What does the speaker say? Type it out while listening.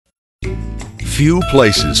Few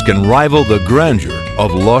places can rival the grandeur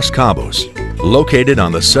of Los Cabos. Located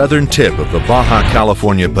on the southern tip of the Baja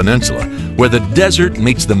California Peninsula, where the desert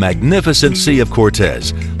meets the magnificent Sea of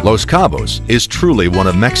Cortez, Los Cabos is truly one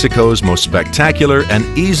of Mexico's most spectacular and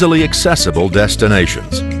easily accessible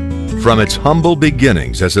destinations. From its humble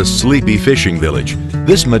beginnings as a sleepy fishing village,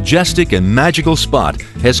 this majestic and magical spot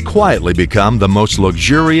has quietly become the most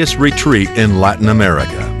luxurious retreat in Latin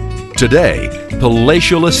America. Today,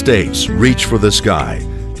 palatial estates reach for the sky,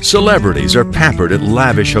 celebrities are pampered at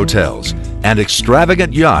lavish hotels, and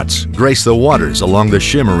extravagant yachts grace the waters along the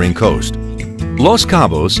shimmering coast. Los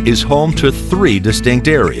Cabos is home to three distinct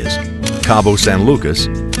areas: Cabo San Lucas,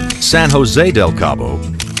 San Jose del Cabo,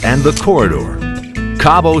 and the Corridor.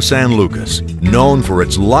 Cabo San Lucas, known for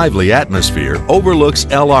its lively atmosphere, overlooks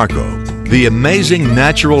El Arco, the amazing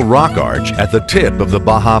natural rock arch at the tip of the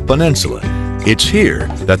Baja Peninsula. It's here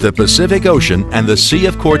that the Pacific Ocean and the Sea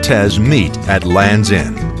of Cortez meet at Land's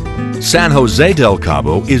End. San Jose del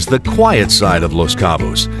Cabo is the quiet side of Los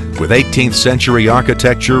Cabos, with 18th century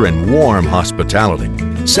architecture and warm hospitality.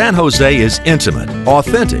 San Jose is intimate,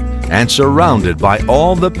 authentic, and surrounded by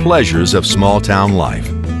all the pleasures of small-town life.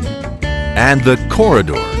 And the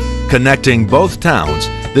Corridor, connecting both towns,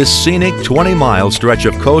 this scenic 20-mile stretch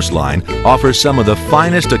of coastline offers some of the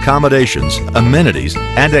finest accommodations, amenities,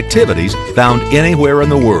 and activities found anywhere in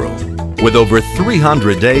the world. With over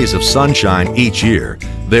 300 days of sunshine each year,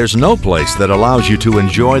 there's no place that allows you to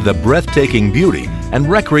enjoy the breathtaking beauty and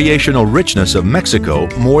recreational richness of Mexico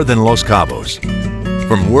more than Los Cabos.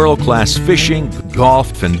 From world-class fishing,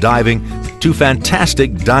 golf, and diving, to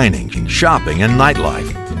fantastic dining, shopping, and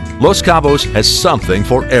nightlife, Los Cabos has something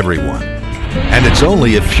for everyone. And it's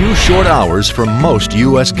only a few short hours from most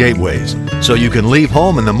U.S. gateways, so you can leave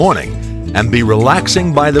home in the morning and be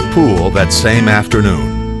relaxing by the pool that same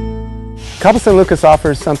afternoon. Cabo San Lucas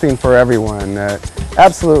offers something for everyone.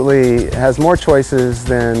 Absolutely has more choices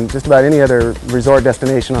than just about any other resort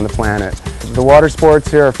destination on the planet. The water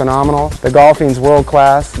sports here are phenomenal. The golfing's world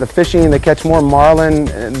class. The fishing, they catch more marlin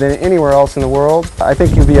than anywhere else in the world. I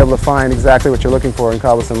think you'll be able to find exactly what you're looking for in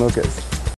Cabo San Lucas.